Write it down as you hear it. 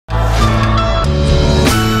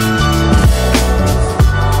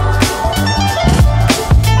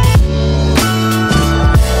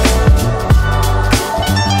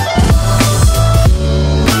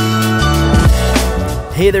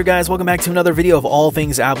Hey there guys, welcome back to another video of all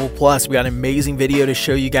things Apple Plus. We got an amazing video to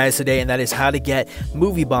show you guys today, and that is how to get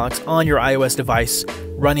Moviebox on your iOS device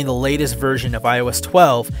running the latest version of iOS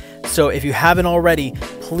 12. So if you haven't already,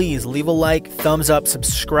 please leave a like, thumbs up,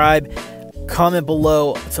 subscribe, comment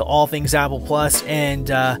below to all things Apple Plus, and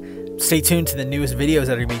stay tuned to the newest videos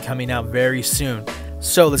that are going to be coming out very soon.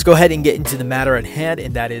 So let's go ahead and get into the matter at hand,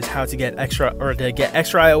 and that is how to get extra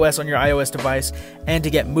iOS on your iOS device and to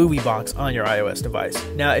get Moviebox on your iOS device.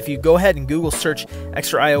 Now, if you go ahead and Google search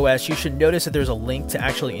Extra iOS, you should notice that there's a link to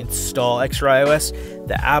actually install Extra iOS,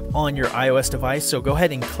 the app on your iOS device. So go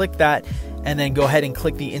ahead and click that, and then go ahead and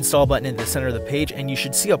click the install button in the center of the page, and you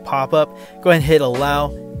should see a pop-up. Go ahead and hit allow,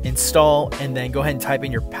 install, and then go ahead and type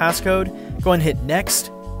in your passcode. Go ahead and hit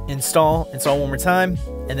next, install one more time,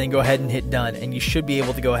 and then go ahead and hit done, and you should be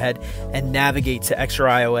able to go ahead and navigate to Extra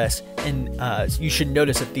iOS, and you should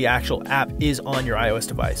notice that the actual app is on your iOS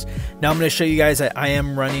device. Now I'm going to show you guys that I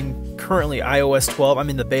am running currently iOS 12. I'm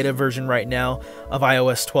in the beta version right now of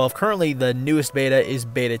iOS 12. Currently the newest beta is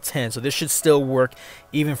beta 10, so this should still work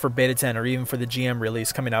even for beta 10 or even for the GM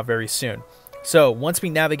release coming out very soon. So once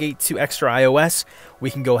we navigate to Extra iOS,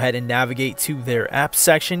 we can go ahead and navigate to their apps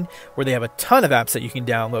section, where they have a ton of apps that you can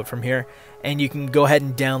download from here, and you can go ahead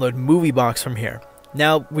and download Moviebox from here.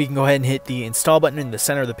 Now we can go ahead and hit the install button in the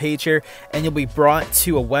center of the page here, and you'll be brought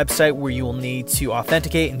to a website where you will need to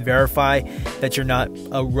authenticate and verify that you're not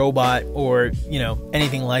a robot or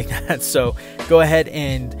anything like that. So go ahead,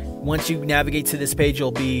 and once you navigate to this page,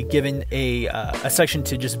 you'll be given a section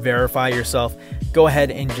to just verify yourself. Go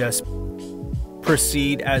ahead and just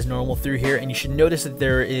proceed as normal through here, and you should notice that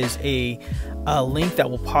there is a link that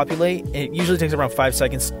will populate. It usually takes around 5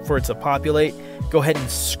 seconds for it to populate. Go ahead and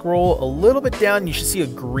scroll a little bit down. You should see a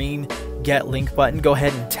green get link button. Go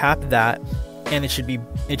ahead and tap that, and it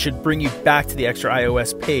should bring you back to the Extra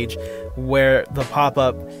iOS page, where the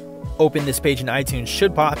pop-up open this page in iTunes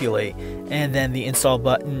should populate, and then the install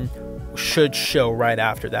button should show right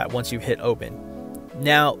after that once you hit open.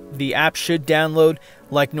 Now, the app should download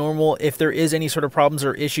like normal. If there is any sort of problems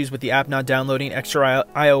or issues with the app not downloading, Extra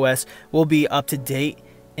iOS will be up to date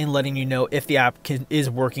in letting you know if the app is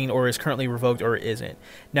working or is currently revoked or isn't.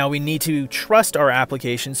 Now, we need to trust our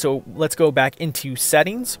application, so let's go back into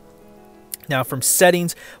settings. Now, from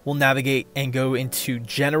settings, we'll navigate and go into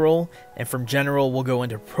general, and from general, we'll go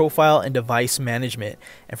into profile and device management.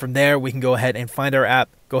 And from there, we can go ahead and find our app,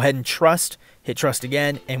 go ahead and trust, hit trust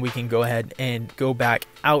again, and we can go ahead and go back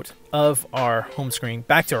out of our home screen,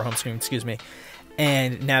 back to our home screen, excuse me,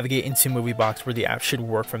 and navigate into Moviebox, where the app should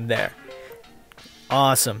work from there.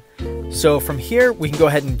 Awesome. So from here, we can go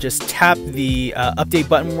ahead and just tap the update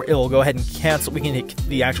button. It will go ahead and cancel. We can hit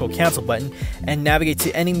the actual cancel button and navigate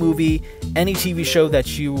to any movie, any TV show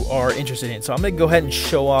that you are interested in. So I'm going to go ahead and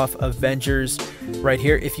show off Avengers right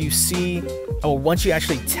here. If you see, once you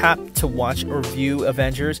actually tap to watch or view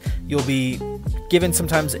Avengers, you'll be given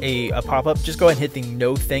sometimes a pop-up. Just go ahead and hit the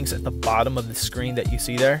no thanks at the bottom of the screen that you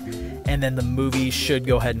see there, and then the movie should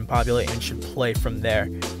go ahead and populate and should play from there.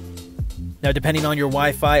 Now, depending on your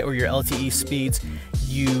Wi-Fi or your LTE speeds,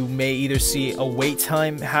 you may either see a wait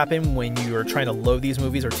time happen when you are trying to load these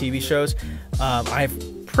movies or TV shows. I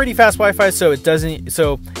have pretty fast Wi-Fi, so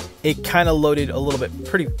it kind of loaded a little bit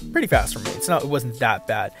pretty fast for me. It wasn't that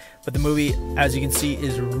bad, but the movie, as you can see,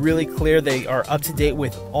 is really clear. They are up to date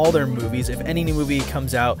with all their movies. If any new movie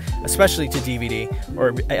comes out, especially to DVD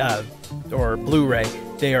or Blu-ray,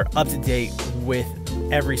 they are up to date with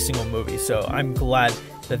every single movie. So I'm glad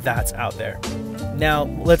that that's out there. Now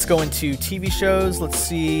let's go into TV shows. Let's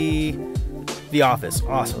see, The Office.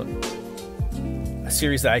 Awesome. A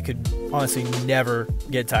series that I could honestly never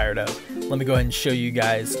get tired of. Let me go ahead and show you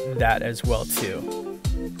guys that as well too.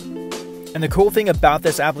 And the cool thing about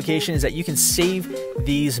this application is that you can save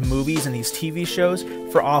these movies and these TV shows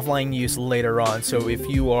for offline use later on. So if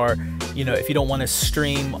you are, if you don't want to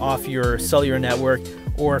stream off your cellular network,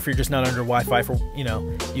 or if you're just not under Wi-Fi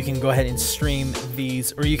you can go ahead and stream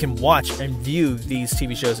these, or you can watch and view these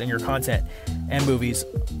TV shows and your content and movies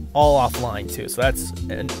all offline too. So that's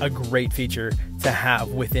a great feature to have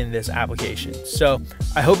within this application. So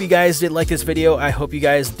I hope you guys did like this video. I hope you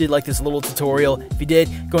guys did like this little tutorial. If you did,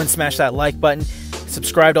 go ahead and smash that like button,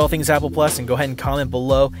 subscribe to All Things Apple Plus, and go ahead and comment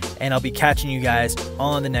below, and I'll be catching you guys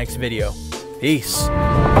on the next video. Peace.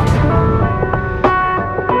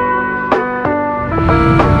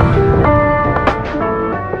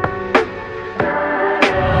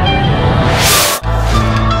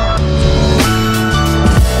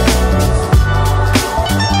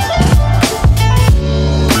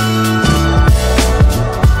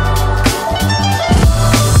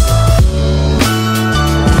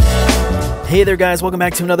 Hey there guys, welcome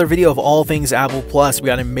back to another video of all things Apple Plus. We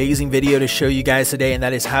got an amazing video to show you guys today, and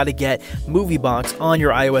that is how to get Moviebox on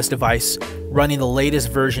your iOS device running the latest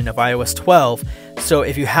version of iOS 12. So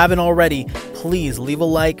if you haven't already, please leave a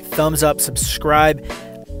like, thumbs up, subscribe,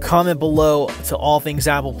 comment below to all things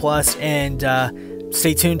Apple Plus, and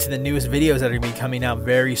stay tuned to the newest videos that are going to be coming out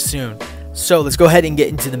very soon. So let's go ahead and get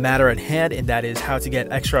into the matter at hand, and that is how to get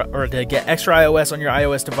extra iOS on your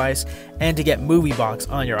iOS device and to get Moviebox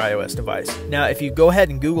on your iOS device. Now, if you go ahead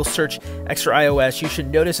and Google search Extra iOS, you should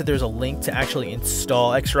notice that there's a link to actually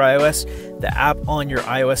install Extra iOS, the app on your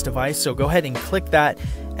iOS device. So go ahead and click that,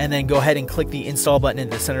 and then go ahead and click the install button in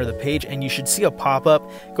the center of the page, and you should see a pop-up.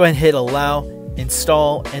 Go ahead and hit allow,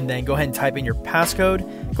 install, and then go ahead and type in your passcode.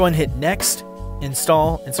 Go ahead and hit next,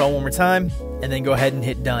 install one more time, and then go ahead and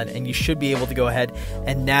hit done, and you should be able to go ahead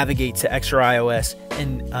and navigate to Extra iOS,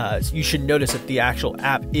 and you should notice that the actual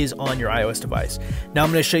app is on your iOS device. Now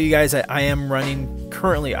I'm going to show you guys that I am running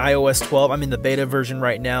currently iOS 12. I'm in the beta version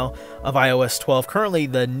right now of iOS 12. Currently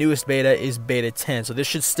the newest beta is beta 10, so this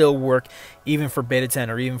should still work even for beta 10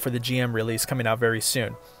 or even for the GM release coming out very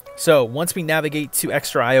soon. So once we navigate to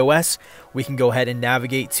Extra iOS, we can go ahead and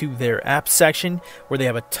navigate to their apps section, where they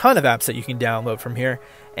have a ton of apps that you can download from here,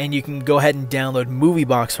 and you can go ahead and download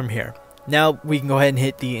Moviebox from here. Now we can go ahead and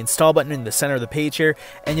hit the install button in the center of the page here,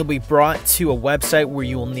 and you'll be brought to a website where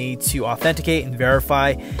you will need to authenticate and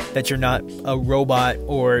verify that you're not a robot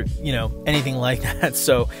or anything like that.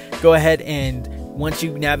 So go ahead, and once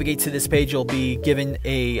you navigate to this page, you'll be given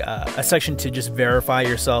a section to just verify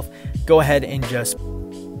yourself. Go ahead and just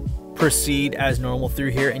proceed as normal through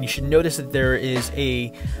here, and you should notice that there is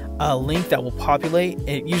a link that will populate.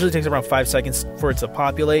 It usually takes around 5 seconds for it to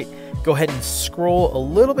populate. Go ahead and scroll a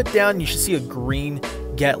little bit down, and you should see a green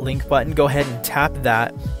get link button. Go ahead and tap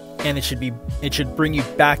that, and it should bring you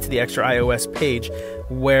back to the Extra iOS page,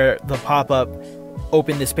 where the pop-up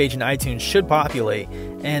open this page in iTunes should populate,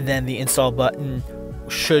 and then the install button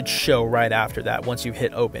should show right after that once you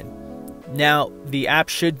hit open. Now, the app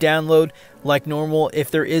should download like normal.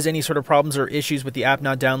 If there is any sort of problems or issues with the app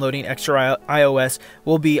not downloading, Extra iOS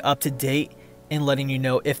will be up to date in letting you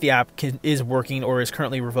know if the app is working or is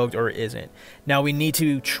currently revoked or isn't. Now, we need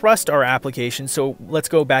to trust our application, so let's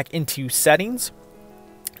go back into settings.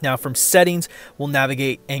 Now, from settings, we'll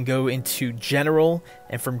navigate and go into general,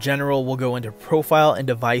 and from general, we'll go into profile and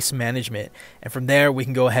device management. And from there, we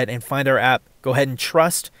can go ahead and find our app, go ahead and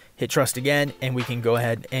trust, hit trust again, and we can go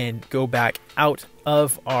ahead and go back out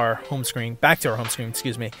of our home screen, back to our home screen,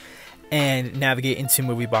 excuse me, and navigate into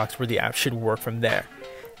Moviebox, where the app should work from there.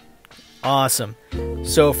 Awesome.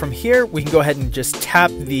 So from here, we can go ahead and just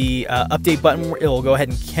tap the update button. It will go ahead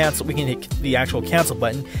and cancel. We can hit the actual cancel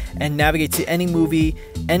button and navigate to any movie,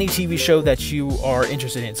 any TV show that you are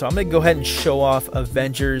interested in. So I'm going to go ahead and show off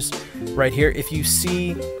Avengers right here. If you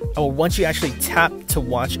see, once you actually tap to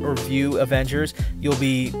watch or view Avengers, you'll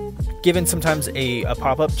be given sometimes a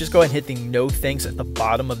pop-up. Just go ahead and hit the no thanks at the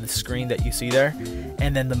bottom of the screen that you see there,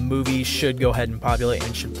 and then the movie should go ahead and populate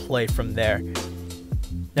and should play from there.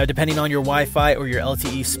 Now, depending on your Wi-Fi or your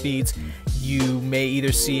LTE speeds, you may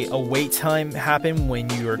either see a wait time happen when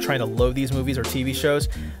you are trying to load these movies or TV shows.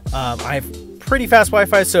 I have pretty fast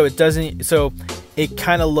Wi-Fi, so it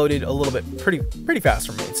kind of loaded a little bit pretty fast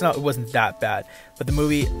for me. It wasn't that bad, but the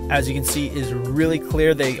movie, as you can see, is really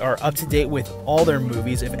clear. They are up to date with all their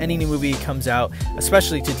movies. If any new movie comes out,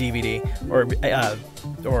 especially to DVD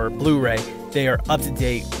or Blu-ray, they are up to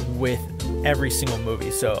date with every single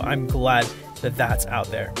movie. So I'm glad that that's out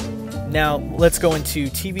there. Now let's go into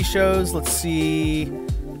TV shows. Let's see,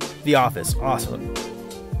 The Office. Awesome.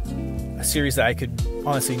 A series that I could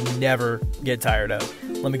honestly never get tired of.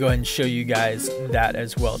 Let me go ahead and show you guys that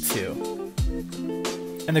as well too.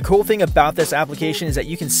 And the cool thing about this application is that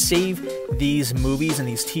you can save these movies and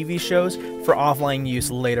these TV shows for offline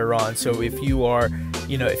use later on. So if you are,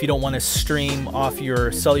 if you don't want to stream off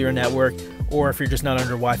your cellular network, or if you're just not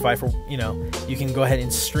under Wi-Fi you can go ahead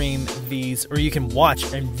and stream these, or you can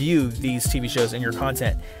watch and view these TV shows and your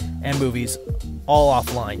content and movies all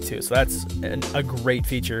offline too. So that's a great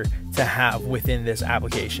feature to have within this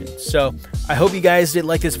application. So I hope you guys did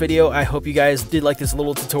like this video. I hope you guys did like this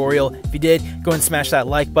little tutorial. If you did, go ahead and smash that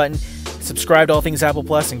like button, subscribe to All Things Apple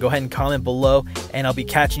Plus, and go ahead and comment below, and I'll be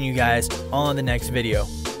catching you guys on the next video.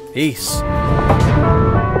 Peace.